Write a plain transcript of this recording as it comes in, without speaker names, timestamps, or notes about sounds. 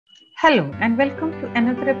Hello and welcome to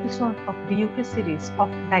another episode of the DUK series of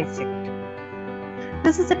Dissect.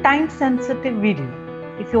 This is a time-sensitive video.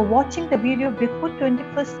 If you're watching the video before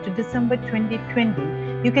 21st December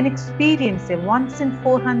 2020, you can experience a once in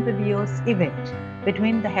 400 years event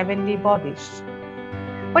between the heavenly bodies.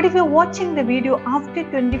 But if you're watching the video after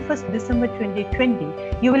 21st December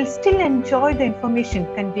 2020, you will still enjoy the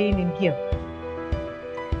information contained in here.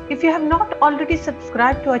 If you have not already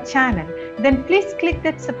subscribed to our channel, then please click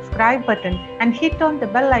that subscribe button and hit on the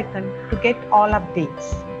bell icon to get all updates.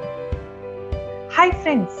 Hi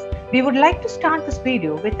friends, we would like to start this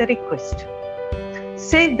video with a request.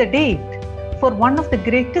 Save the date for one of the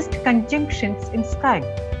greatest conjunctions in sky,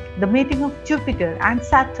 the meeting of Jupiter and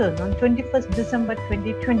Saturn on 21st December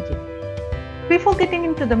 2020. Before getting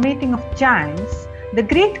into the meeting of giants, the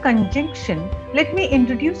great conjunction, let me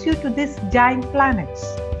introduce you to these giant planets.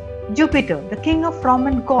 Jupiter, the king of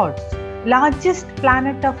Roman gods, largest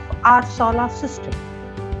planet of our solar system.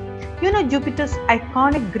 You know Jupiter's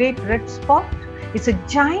iconic great red spot? It's a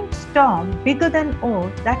giant storm bigger than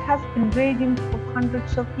Earth that has been raging for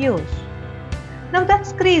hundreds of years. Now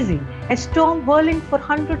that's crazy, a storm whirling for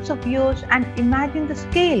hundreds of years, and imagine the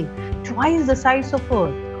scale, twice the size of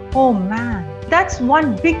Earth. Oh man, that's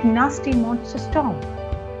one big nasty monster storm.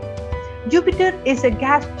 Jupiter is a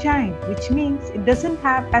gas giant, which means it doesn't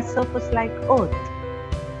have a surface like Earth.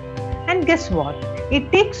 And guess what?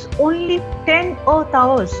 It takes only 10 Earth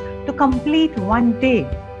hours to complete one day.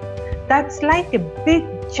 That's like a big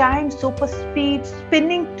giant super speed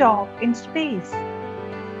spinning top in space.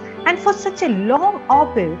 And for such a long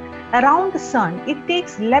orbit around the Sun, it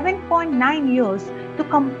takes 11.9 years to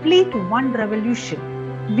complete one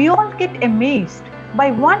revolution. We all get amazed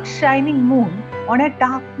by one shining moon on a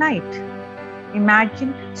dark night.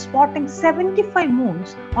 Imagine spotting 75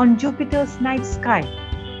 moons on Jupiter's night sky.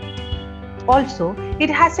 Also, it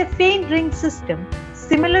has a faint ring system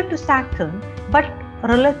similar to Saturn but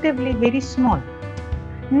relatively very small.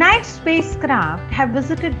 9 spacecraft have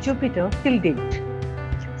visited Jupiter till date.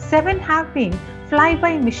 7 have been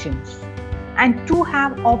flyby missions and 2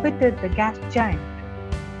 have orbited the gas giant.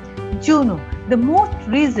 Juno, the most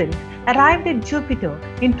recent, arrived at Jupiter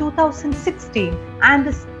in 2016 and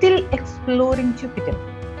is still exploring Jupiter.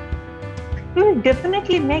 We will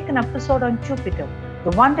definitely make an episode on Jupiter,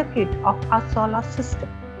 the wonder kid of our solar system.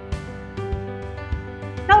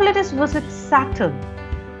 Now let us visit Saturn,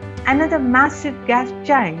 another massive gas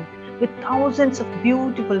giant with thousands of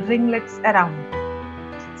beautiful ringlets around.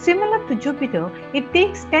 Similar to Jupiter, it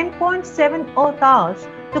takes 10.7 Earth hours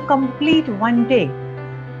to complete one day.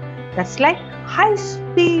 That's like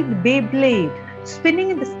high-speed Beyblade spinning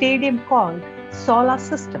in the stadium called Solar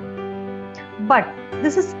System. But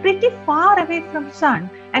this is pretty far away from Sun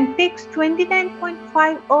and takes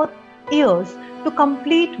 29.5 Earth years to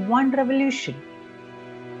complete one revolution.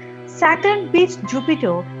 Saturn beats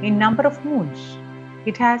Jupiter in number of moons.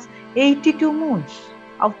 It has 82 moons,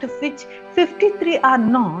 out of which 53 are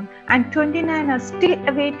known and 29 are still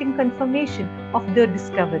awaiting confirmation of their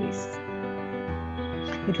discoveries.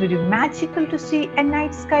 It would be magical to see a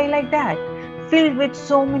night sky like that, filled with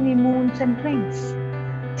so many moons and rings.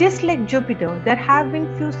 Just like Jupiter, there have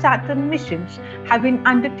been few Saturn missions have been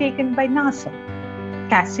undertaken by NASA.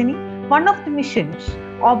 Cassini, one of the missions,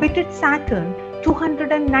 orbited Saturn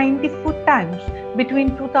 294 times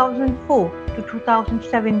between 2004 to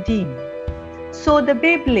 2017. So the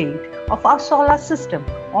Beyblade of our solar system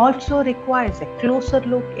also requires a closer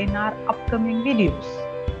look in our upcoming videos.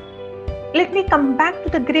 Let me come back to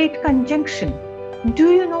the Great Conjunction.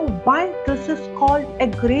 Do you know why this is called a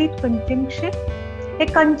Great Conjunction? A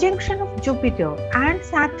conjunction of Jupiter and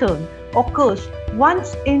Saturn occurs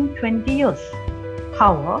once in 20 years.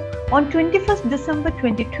 However, on 21st December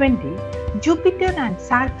 2020, Jupiter and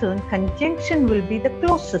Saturn conjunction will be the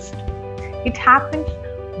closest. It happens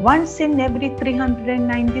once in every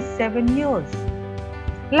 397 years.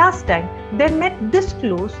 Last time they met this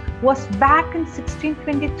close was back in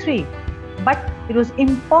 1623. But it was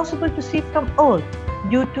impossible to see from Earth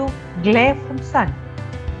due to glare from Sun.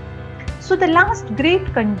 So the last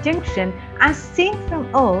great conjunction as seen from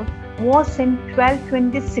Earth was in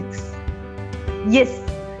 1226. Yes,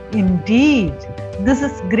 indeed, this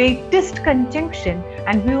is greatest conjunction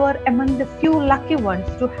and we were among the few lucky ones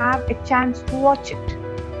to have a chance to watch it.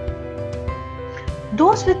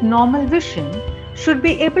 Those with normal vision should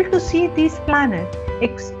be able to see these planets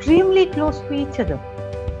extremely close to each other,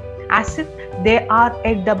 as if they are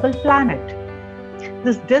a double planet.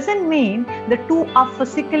 This doesn't mean the two are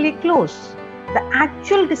physically close. The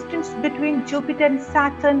actual distance between Jupiter and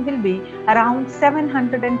Saturn will be around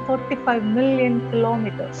 735 million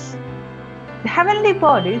kilometers. The heavenly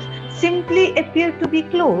bodies simply appear to be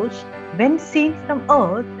close when seen from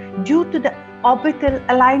Earth due to the orbital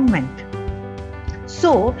alignment.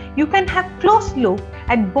 So you can have close look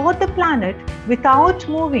at both the planet without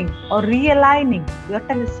moving or realigning your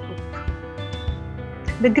telescope.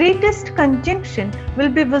 The greatest conjunction will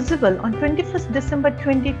be visible on 21st December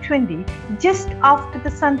 2020 just after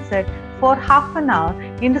the sunset for half an hour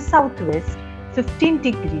in the southwest, 15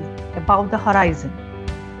 degrees above the horizon.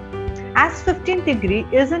 As 15 degrees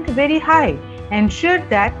isn't very high, ensure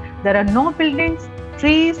that there are no buildings,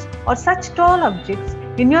 trees or such tall objects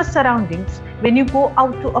in your surroundings when you go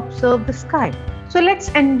out to observe the sky. So let's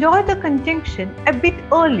enjoy the conjunction a bit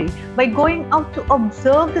early by going out to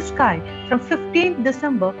observe the sky from 15th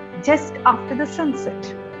December just after the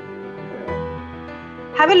sunset.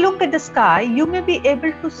 Have a look at the sky. You may be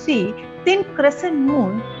able to see thin crescent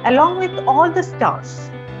moon along with all the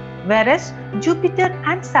stars, whereas Jupiter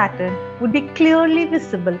and Saturn would be clearly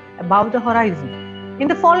visible above the horizon. In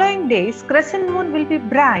the following days, crescent moon will be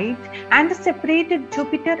bright and the separated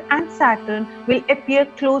Jupiter and Saturn will appear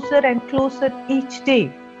closer and closer each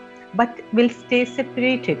day, but will stay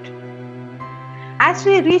separated. As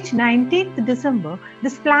we reach 19th December,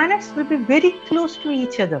 these planets will be very close to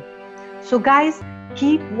each other. So guys,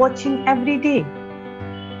 keep watching every day.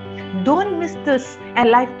 Don't miss this a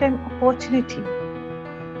lifetime opportunity.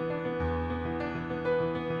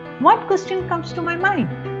 One question comes to my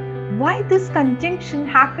mind. Why this conjunction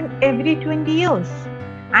happen every 20 years?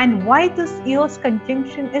 And why this year's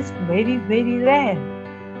conjunction is very, very rare?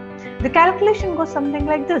 The calculation goes something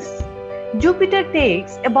like this. Jupiter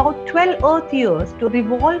takes about 12 Earth years to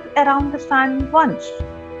revolve around the Sun once,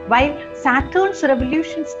 while Saturn's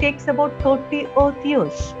revolutions takes about 30 Earth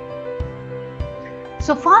years.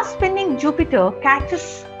 So fast spinning Jupiter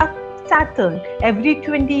catches up Saturn every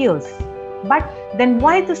 20 years. But then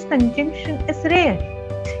why this conjunction is rare?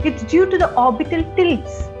 It's due to the orbital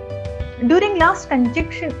tilts. During last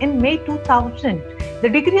conjunction in May 2000, the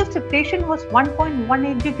degree of separation was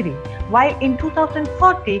 1.18 degree, while in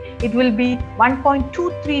 2040 it will be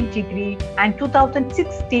 1.23 degree and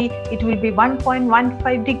 2060 it will be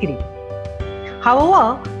 1.15 degree.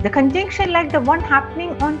 However, the conjunction like the one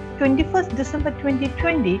happening on 21st December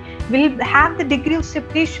 2020 will have the degree of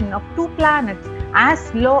separation of two planets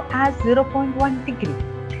as low as 0.1 degree.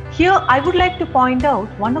 Here, I would like to point out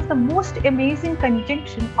one of the most amazing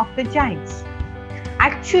conjunction of the giants.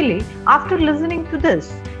 Actually, after listening to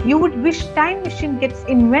this, you would wish time machine gets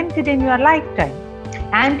invented in your lifetime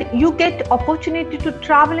and you get opportunity to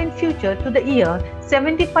travel in future to the year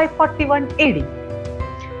 7541 AD.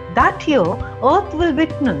 That year, Earth will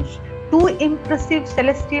witness two impressive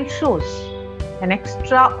celestial shows, an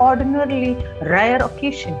extraordinarily rare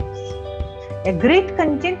occasion. A great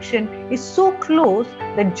conjunction is so close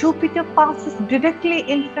that Jupiter passes directly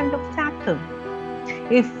in front of Saturn.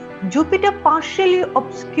 If Jupiter partially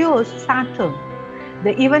obscures Saturn,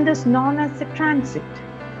 the event is known as a transit.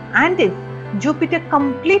 And if Jupiter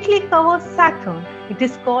completely covers Saturn, it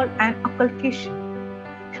is called an occultation.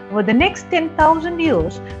 Over the next 10,000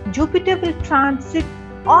 years, Jupiter will transit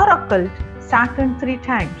or occult Saturn 3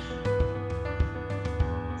 times.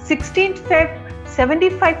 16th Feb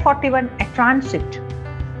 7541 a transit,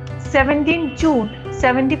 17th June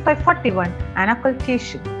 7541 an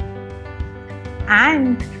occultation,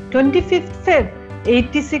 and 25th Feb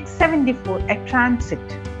 8674 a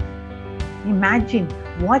transit. Imagine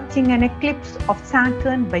watching an eclipse of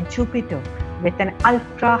Saturn by Jupiter with an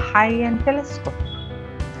ultra high-end telescope.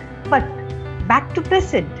 But back to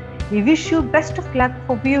present, we wish you best of luck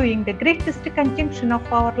for viewing the greatest conjunction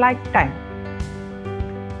of our lifetime.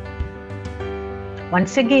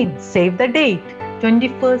 Once again, save the date,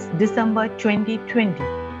 21st December 2020.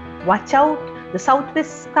 Watch out the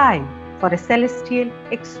southwest sky for a celestial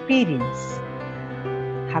experience.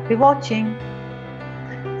 Happy watching.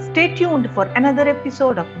 Stay tuned for another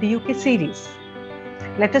episode of DUK series.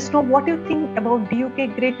 Let us know what you think about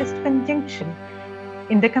DUK greatest conjunction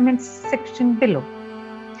in the comments section below.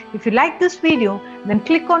 If you like this video, then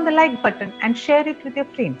click on the like button and share it with your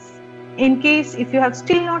friends. In case if you have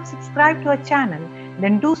still not subscribed to our channel,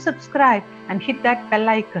 then do subscribe and hit that bell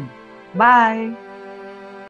icon. Bye.